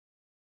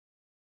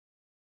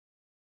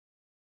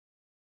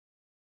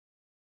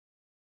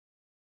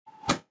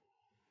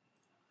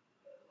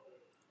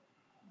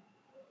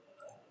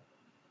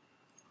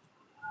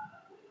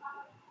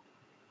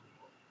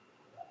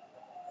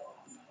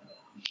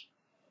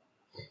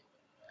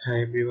Hi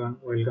everyone,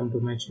 welcome to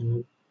my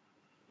channel.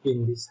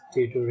 In this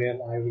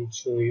tutorial, I will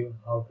show you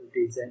how to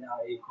design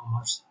a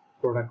e-commerce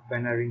product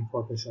banner in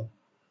Photoshop.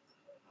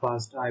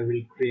 First, I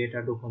will create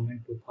a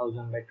document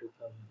 2000 by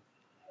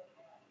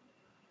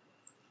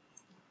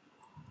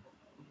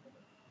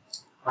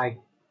 2000.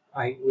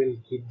 I will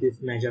keep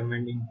this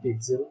measurement in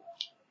pixel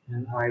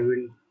and I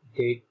will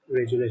take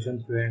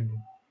resolution 300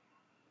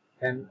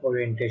 and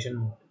orientation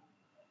mode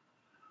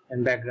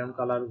and background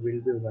color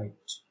will be white.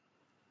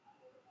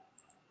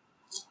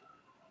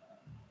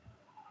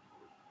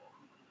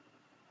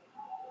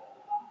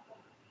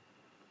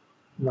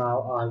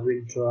 Now I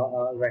will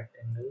draw a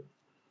rectangle.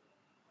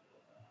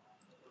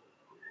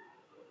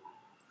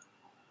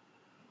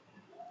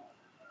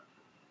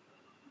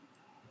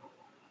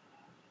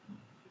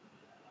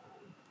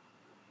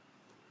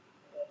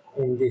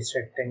 In this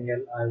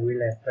rectangle, I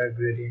will apply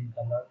gradient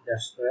color.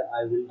 That's why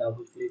I will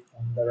double click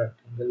on the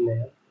rectangle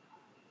layer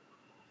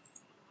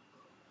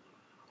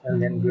and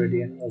then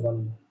gradient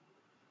overlay.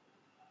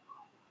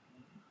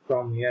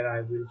 From here,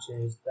 I will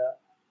change the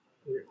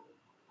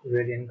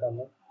gradient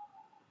color.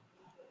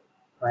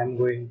 I am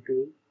going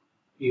to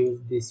use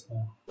this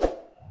one.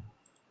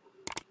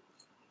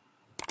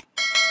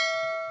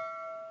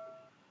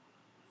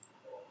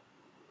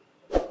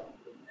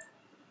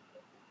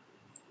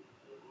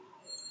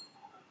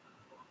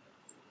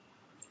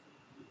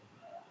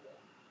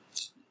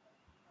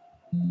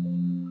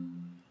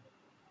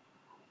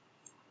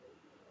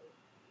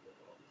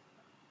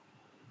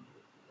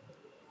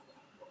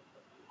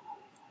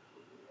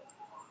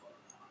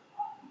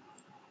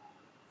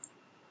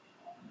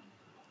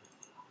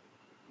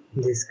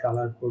 This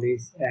color code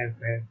is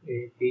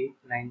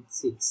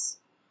FFAP96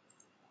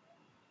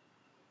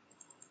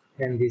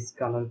 and this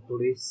color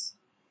code is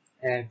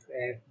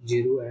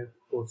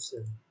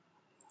FF0F47.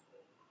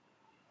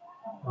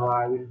 Now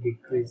I will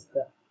increase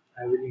the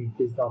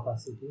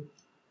opacity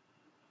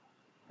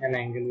and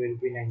angle will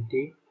be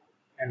 90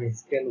 and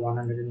scale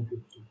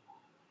 150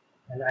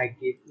 and I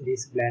keep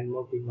this blend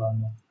mode in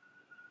normal.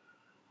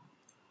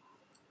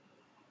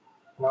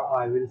 Now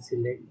I will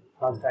select,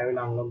 first I will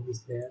unlock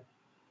this layer.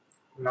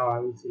 Now I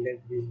will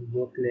select this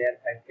both layer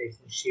by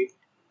pressing shift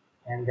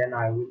and then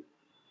I will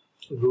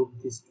group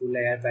these two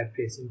layers by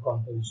pressing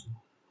composition.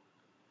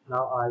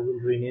 Now I will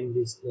rename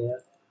this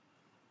layer.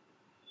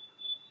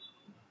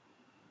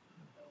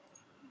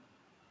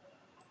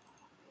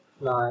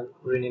 Now I will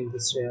rename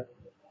this layer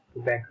to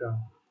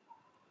background.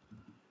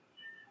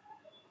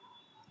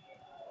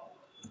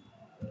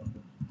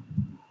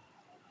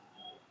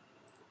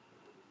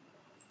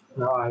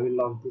 Now I will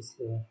lock this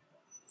layer.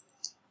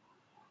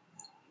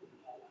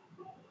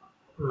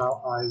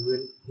 Now I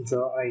will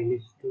draw a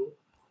ellipse tool.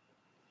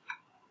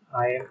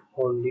 I am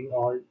holding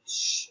Alt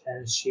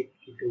and Shift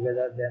key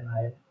together, then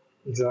I am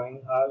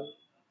drawing a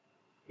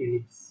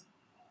ellipse.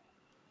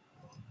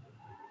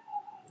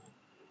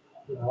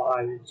 Now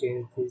I will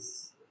change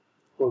this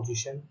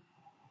position.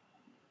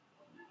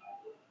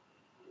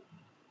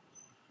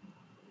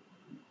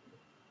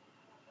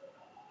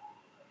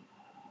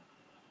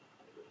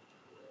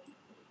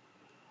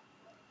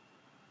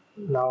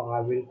 Now I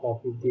will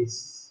copy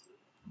this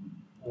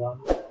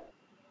one.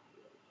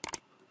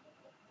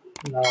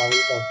 Now I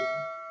will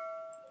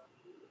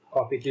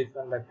copy this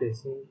one by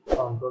pressing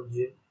Ctrl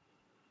J.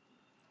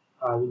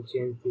 I will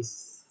change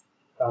this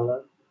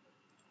color.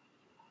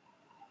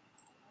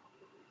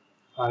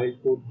 I will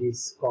put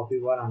this copy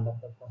one under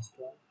the first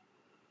one.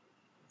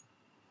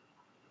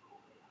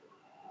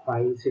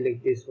 I will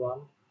select this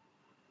one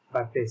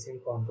by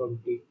pressing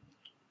Ctrl T.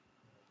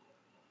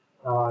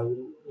 Now I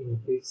will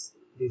increase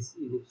this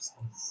ellipse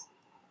size.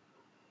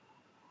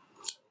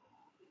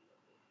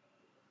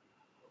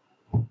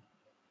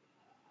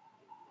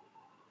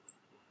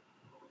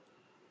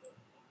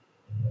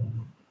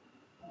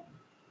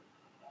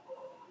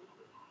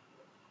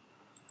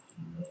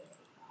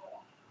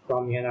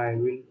 From here I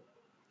will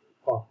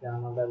copy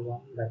another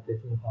one by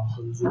pressing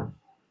Ctrl G.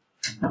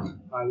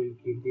 I will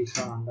keep this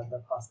one under the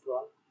first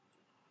one.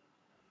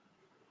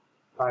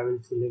 I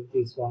will select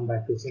this one by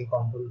pressing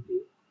Ctrl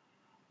T.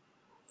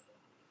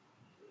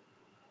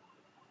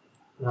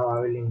 Now I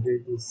will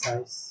increase this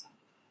size.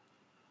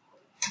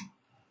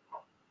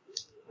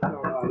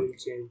 Now I will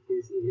change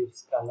this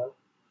ellipse color,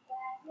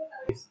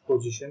 its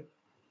position.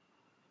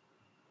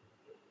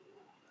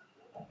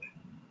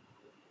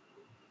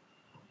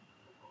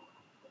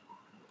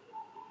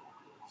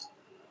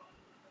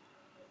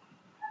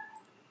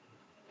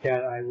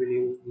 Here I will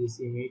use this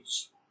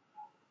image.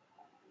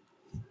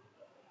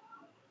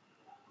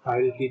 I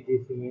will keep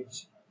this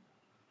image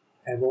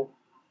above.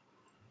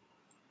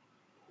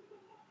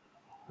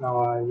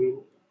 Now I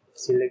will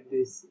select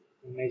this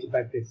image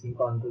by pressing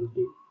Ctrl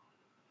T.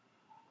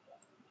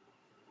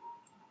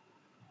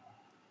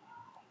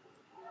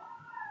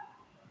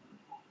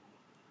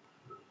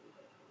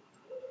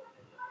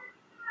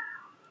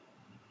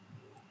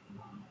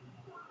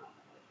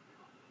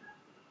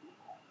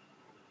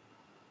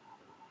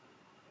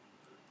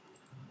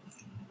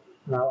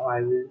 Now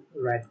I will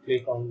right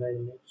click on the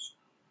image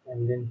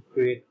and then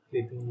create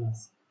clipping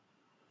mask.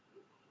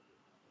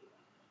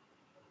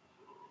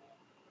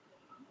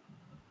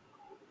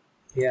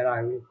 Here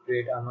I will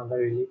create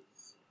another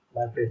ellipse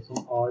by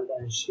pressing Alt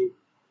and Shift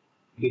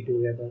key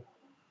together.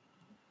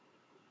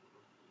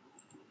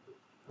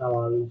 Now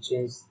I will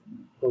change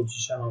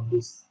position of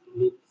this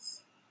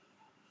ellipse.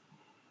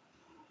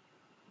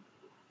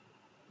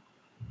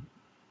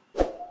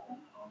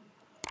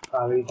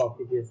 I will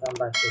copy this one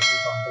by pressing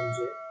Ctrl J.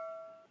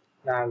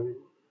 Now I will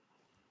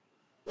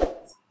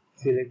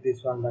select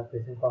this one by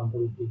pressing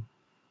Ctrl P.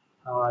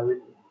 Now I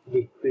will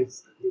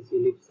decrease this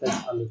ellipse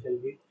a little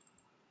bit.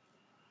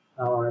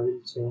 Now I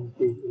will change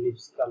this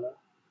ellipse color.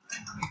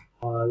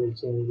 Now I will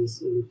change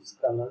this ellipse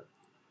color.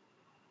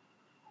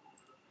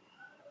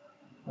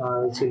 Now I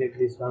will select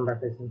this one by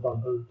pressing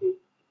Ctrl T.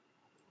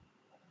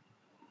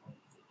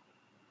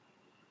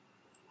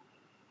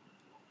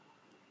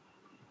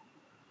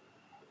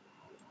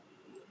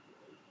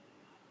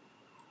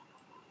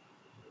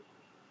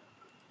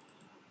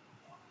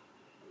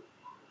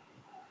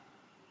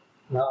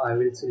 Now I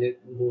will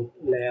select both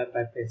layer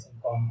by pressing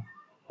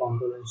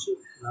Ctrl and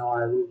Shift. Now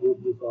I will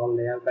group this all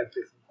layer by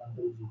pressing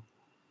Ctrl G.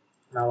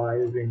 Now I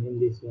will bring in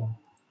this one.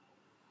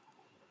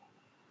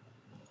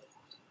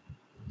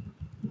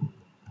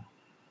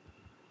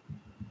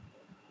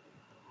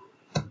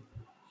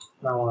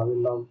 Now I will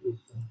lock this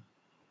one.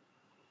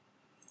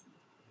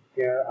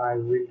 Here I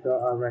will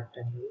draw a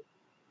rectangle.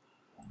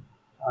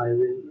 I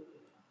will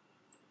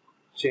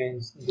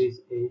change this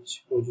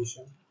edge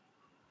position.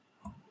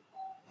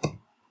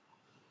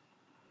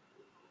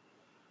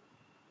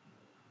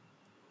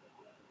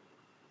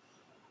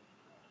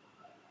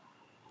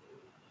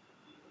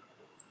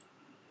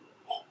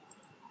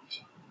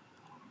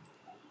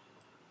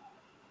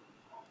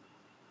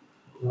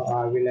 Now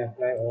I will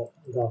apply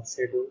a drop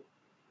shadow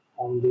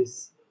on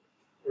this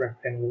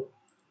rectangle.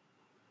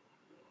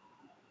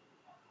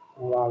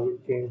 Now I will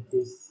change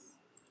this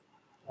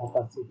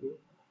opacity.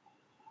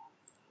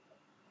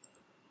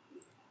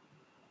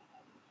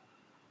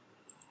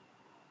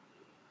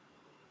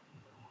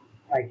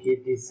 I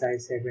keep this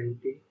size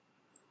 70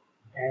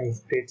 and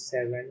spread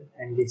 7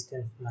 and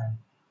distance 9.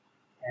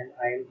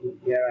 And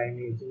here I am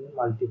using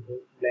multiple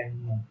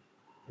blend mode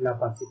and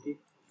opacity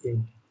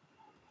 20.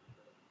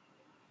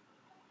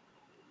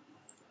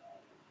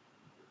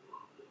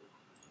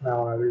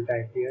 Now I will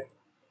type here.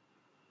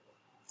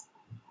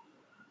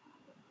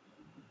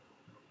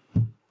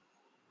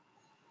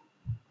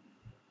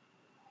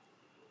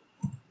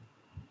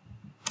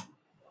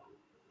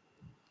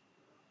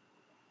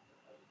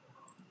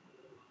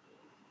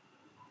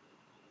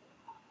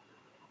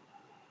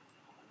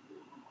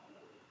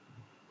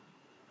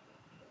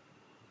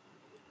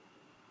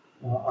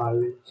 Now I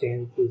will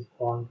change this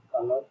font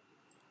color.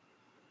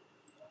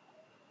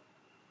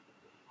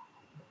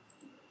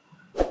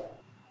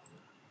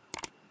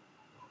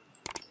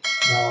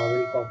 Now I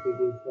will copy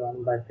this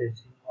one by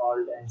pressing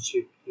Alt and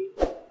Shift key.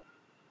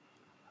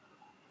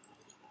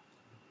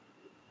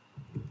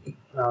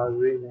 Now I will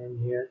rename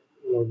here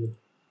logo.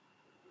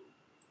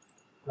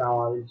 Now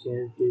I will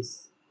change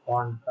this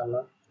font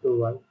color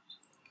to white.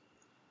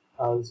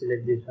 I will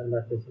select this one by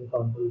pressing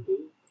Ctrl T.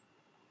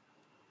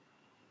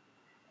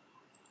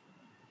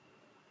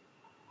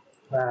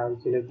 Now I will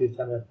select this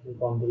one by pressing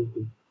Ctrl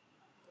T.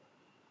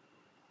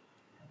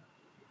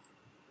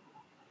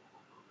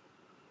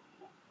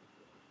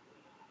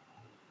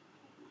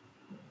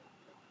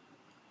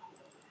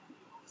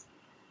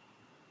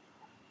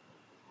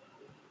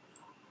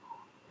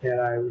 Here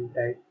I will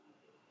type.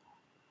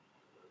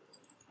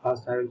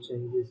 First I will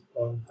change this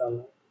font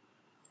color.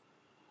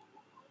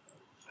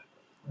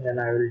 Then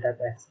I will type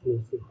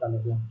exclusive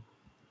color.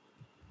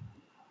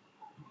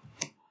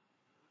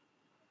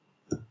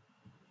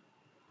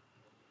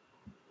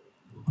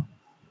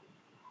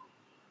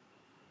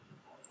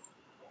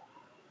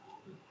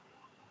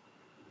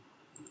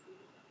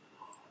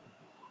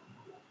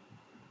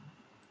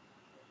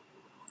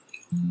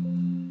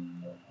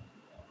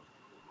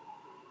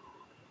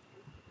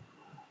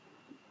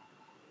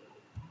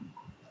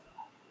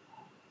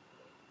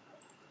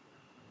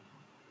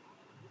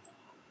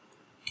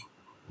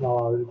 Now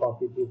I will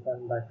copy this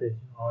one by pressing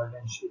Alt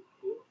and Shift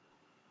key.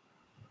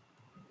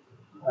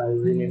 I will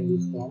rename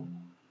this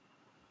one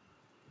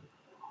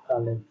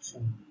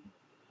collection.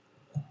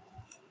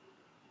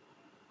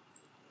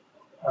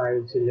 I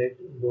will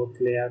select both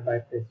layer by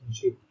pressing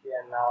Shift key,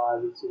 and now I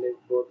will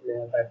select both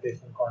layer by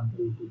pressing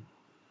Ctrl T.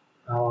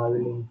 Now I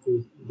will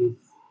increase this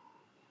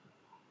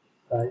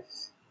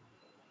size.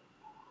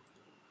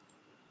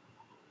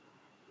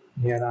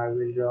 Here I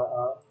will draw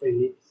a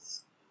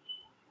ellipse.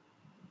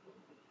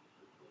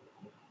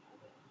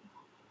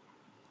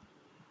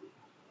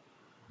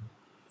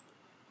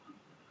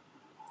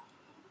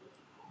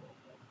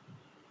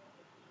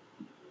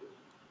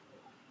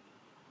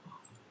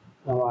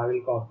 Now I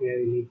will copy a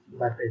ellipse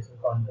by pressing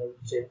Ctrl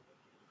J.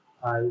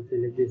 I will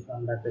select this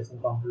one by pressing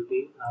Ctrl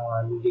T. Now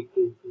I will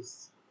decrease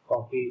this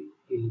copy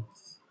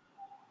ellipse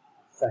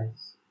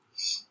size.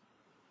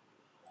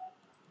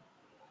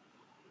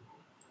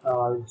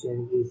 Now I will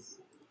change this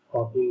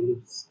copy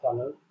ellipse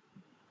color.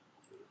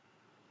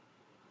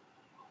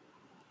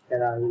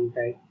 Here I will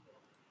type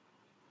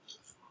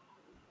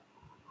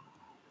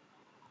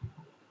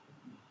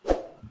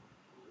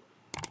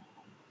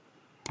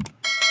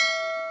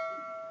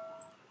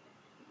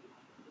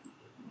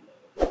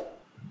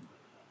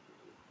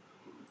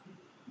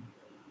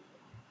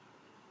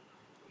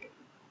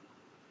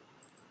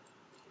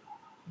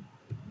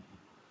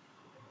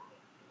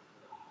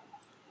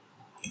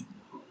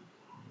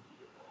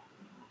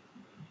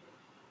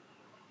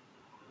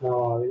Now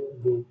I will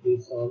do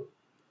this all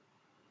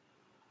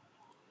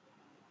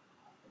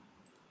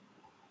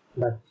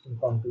but in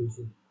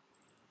conclusion.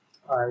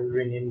 I will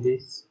rename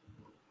this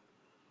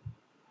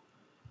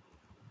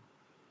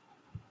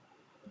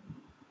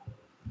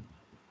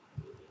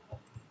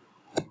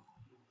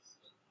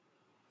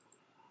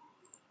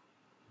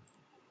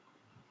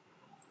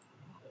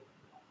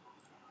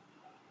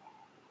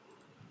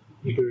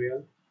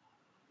tutorial.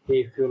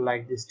 If you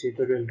like this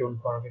tutorial,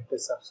 don't forget to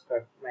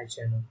subscribe my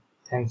channel.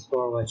 Thanks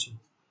for watching.